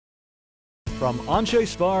From Anshe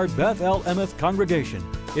Sfard Beth El Emeth Congregation,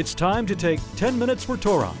 it's time to take 10 Minutes for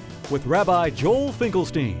Torah with Rabbi Joel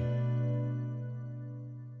Finkelstein.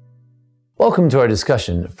 Welcome to our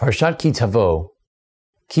discussion of Parshat Ki-Tavo,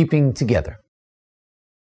 Keeping Together.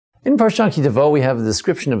 In Parshat Ki-Tavo, we have a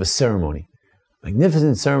description of a ceremony, a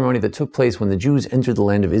magnificent ceremony that took place when the Jews entered the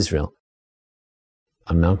land of Israel,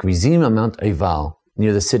 on Mount Gerizim and Mount Eival,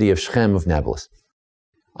 near the city of Shechem of Nablus.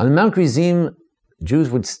 On Mount Gerizim,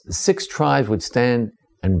 six tribes would stand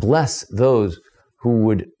and bless those who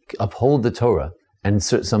would uphold the Torah and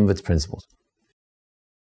some of its principles.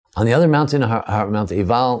 On the other mountain, Mount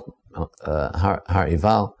Eival, Har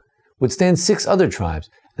Eival, would stand six other tribes,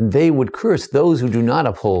 and they would curse those who do not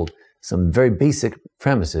uphold some very basic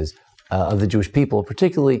premises of the Jewish people,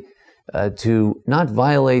 particularly to not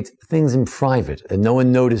violate things in private and no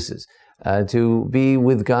one notices, to be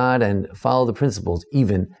with God and follow the principles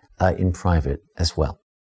even in private as well.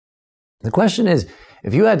 The question is,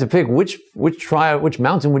 if you had to pick which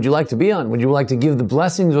mountain would you like to be on? Would you like to give the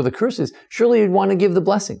blessings or the curses? Surely you'd want to give the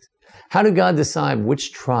blessings. How did God decide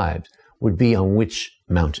which tribes would be on which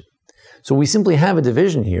mountain? So we simply have a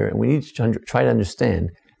division here, and we need to try to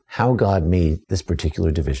understand how God made this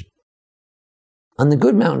particular division. On the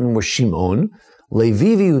good mountain were Shimon, Levi,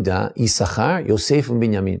 Yehuda, Issachar, Yosef, and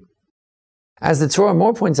Binyamin. As the Torah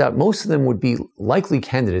more points out, most of them would be likely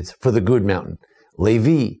candidates for the good mountain.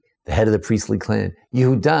 Levi, the head of the priestly clan.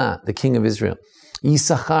 Yehuda, the king of Israel.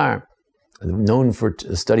 Issachar, known for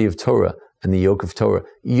the study of Torah and the yoke of Torah.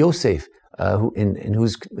 Yosef, in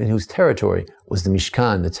whose territory was the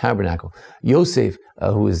Mishkan, the tabernacle. Yosef,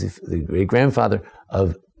 who is the great-grandfather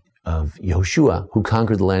of Yehoshua, who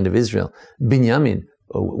conquered the land of Israel. Binyamin,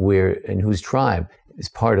 in whose tribe is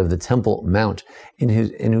part of the Temple Mount, in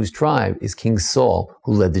whose tribe is King Saul,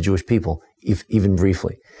 who led the Jewish people, even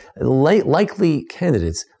briefly. Likely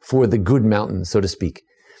candidates for the good mountain, so to speak.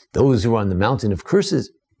 Those who are on the mountain of curses: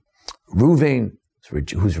 Reuven,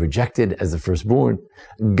 who's rejected as the firstborn;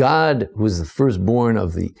 Gad, who is the firstborn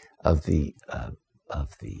of the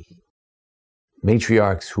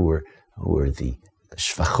matriarchs who were the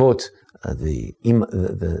Shvachot, the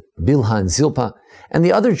Bilhah and Zilpah, and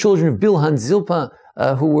the other children of Bilhah and Zilpah,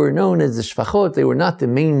 who were known as the Shvachot. They were not the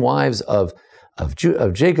main wives of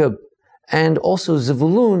Jacob, and also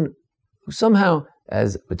Zevulun, who somehow,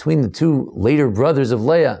 as between the two later brothers of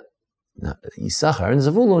Leah, Issachar and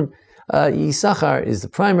Zevulun, Issachar is the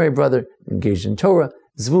primary brother engaged in Torah.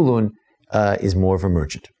 Zevulun is more of a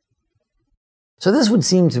merchant. So this would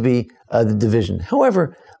seem to be the division.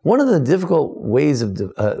 However, one of the difficulties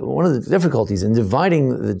in dividing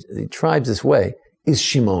the tribes this way is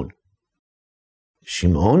Shimon.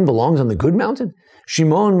 Shimon belongs on the good mountain.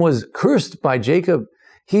 Shimon was cursed by Jacob.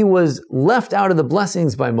 He was left out of the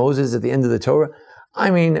blessings by Moses at the end of the Torah.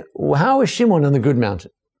 I mean, how is Shimon on the good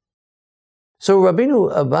mountain? So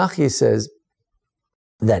Rabbeinu Abachi says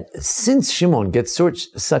that since Shimon gets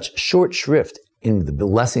such short shrift in the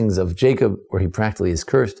blessings of Jacob, where he practically is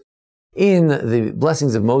cursed, in the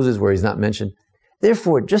blessings of Moses, where he's not mentioned,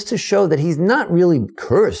 therefore, just to show that he's not really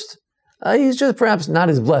cursed, he's just perhaps not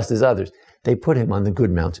as blessed as others, they put him on the good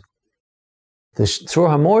mountain. The Tzor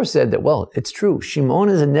Hamor said that, well, it's true, Shimon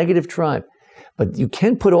is a negative tribe, but you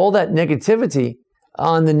can't put all that negativity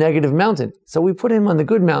on the negative mountain. So we put him on the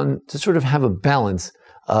good mountain to sort of have a balance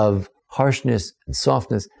of harshness and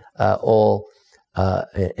softness,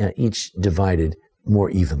 each divided more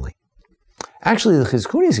evenly. Actually, the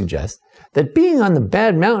Chizkuni suggests that being on the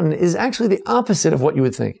bad mountain is actually the opposite of what you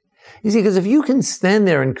would think. You see, because if you can stand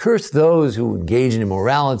there and curse those who engage in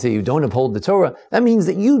immorality, who don't uphold the Torah, that means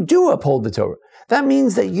that you do uphold the Torah. That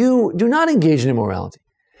means that you do not engage in immorality.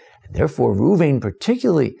 And therefore, Reuven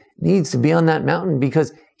particularly needs to be on that mountain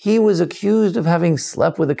because he was accused of having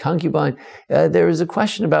slept with a concubine. There is a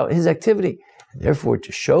question about his activity. And therefore,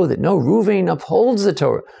 to show that no, Reuven upholds the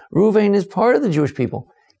Torah. Reuven is part of the Jewish people.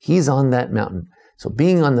 He's on that mountain. So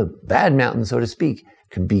being on the bad mountain, so to speak,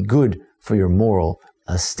 can be good for your moral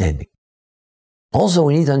standing. Also,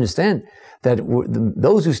 we need to understand that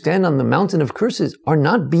those who stand on the mountain of curses are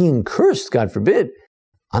not being cursed, God forbid.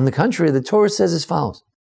 On the contrary, the Torah says as follows: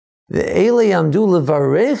 those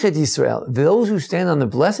who stand on the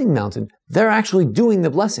blessing mountain, they're actually doing the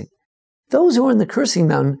blessing. Those who are on the cursing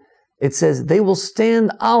mountain, it says they will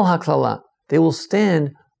stand al haklala. They will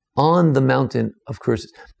stand on the mountain of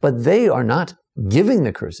curses. But they are not giving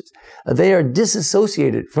the curses. They are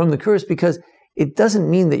disassociated from the curse because it doesn't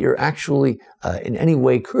mean that you're actually in any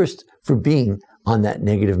way cursed for being on that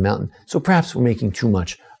negative mountain. So perhaps we're making too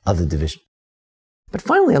much of the division. But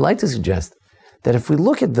finally, I'd like to suggest that if we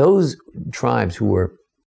look at those tribes who were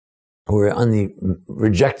or on the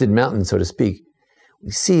rejected mountain, so to speak,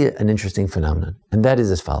 we see an interesting phenomenon, and that is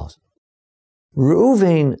as follows.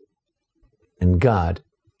 Reuven and God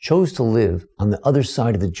chose to live on the other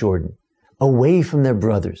side of the Jordan, away from their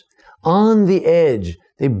brothers, on the edge.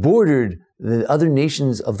 They bordered the other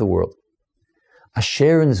nations of the world.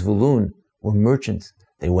 Asher and Zvulun were merchants.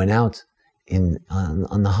 They went out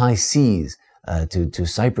on the high seas to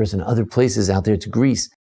Cyprus and other places out there to Greece.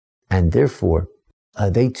 And therefore,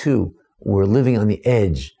 they too were living on the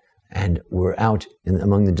edge and were out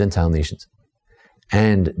among the Gentile nations.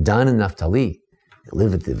 And Dan and Naphtali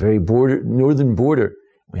live at the very northern border.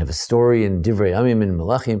 We have a story in Divrei Yamim and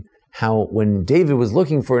Malachim, how when David was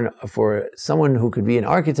looking for someone who could be an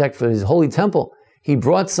architect for his holy temple, he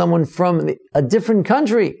brought someone from a different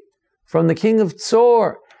country, from the king of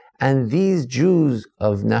Tzor. And these Jews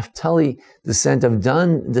of Naphtali descent, of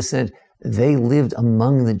Dan descent, they lived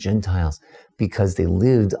among the Gentiles because they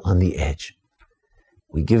lived on the edge.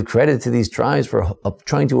 We give credit to these tribes for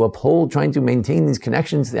trying to uphold, trying to maintain these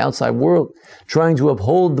connections to the outside world, trying to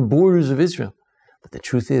uphold the borders of Israel. But the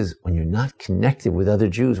truth is, when you're not connected with other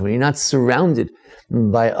Jews, when you're not surrounded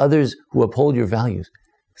by others who uphold your values,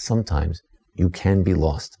 sometimes you can be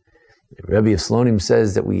lost. The Rabbi of Slonim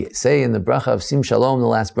says that we say in the bracha of Sim Shalom, the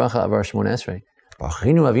last bracha of our Shemon Esrei,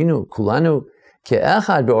 Barachinu Avinu Kulanu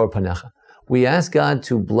Ke'echad Be'or Panecha. We ask God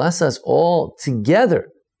to bless us all together,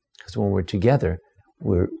 because when we're together,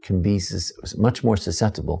 we can be much more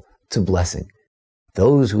susceptible to blessing.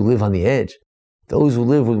 Those who live on the edge, those who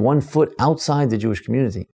live with one foot outside the Jewish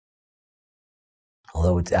community,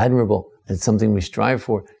 although it's admirable, it's something we strive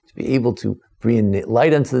for, to be able to bring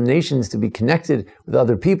light unto the nations, to be connected with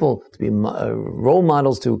other people, to be role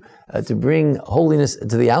models, to bring holiness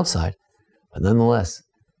to the outside. But nonetheless,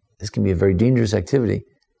 this can be a very dangerous activity,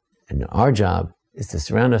 and our job is to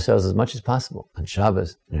surround ourselves as much as possible on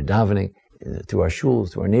Shabbos, in our davening, through our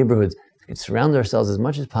shuls, through our neighborhoods, to surround ourselves as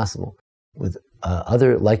much as possible with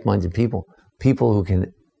other like-minded people, people who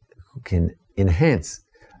can enhance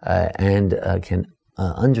and can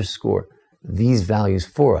underscore these values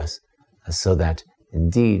for us, so that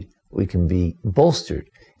indeed we can be bolstered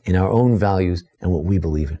in our own values and what we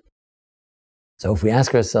believe in. So if we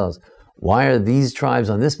ask ourselves, why are these tribes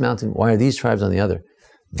on this mountain? Why are these tribes on the other?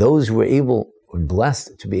 Those who were able and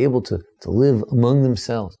blessed to be able to live among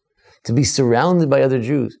themselves, to be surrounded by other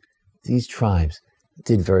Jews, these tribes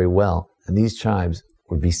did very well, and these tribes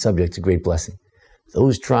would be subject to great blessing.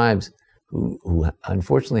 Those tribes who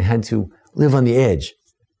unfortunately had to live on the edge,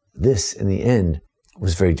 this in the end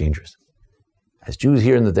was very dangerous. As Jews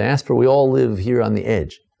here in the diaspora, we all live here on the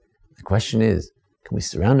edge. The question is, can we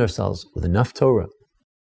surround ourselves with enough Torah,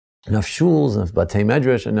 enough shuls, enough batei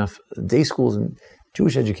medrash, enough day schools and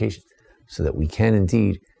Jewish education, so that we can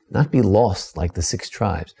indeed not be lost like the 6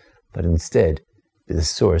 tribes, but instead be the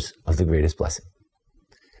source of the greatest blessing.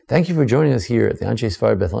 Thank you for joining us here at the Anshe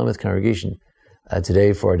Sfar Beth Lemeth congregation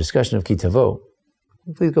today for our discussion of Ki-Tavo.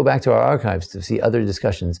 Please go back to our archives to see other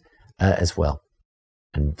discussions as well.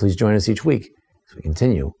 And please join us each week as we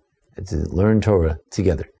continue to learn Torah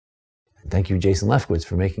together. And thank you, Jason Lefkowitz,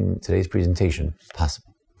 for making today's presentation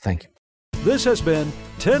possible. Thank you. This has been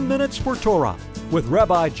 10 Minutes for Torah with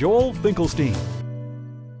Rabbi Joel Finkelstein.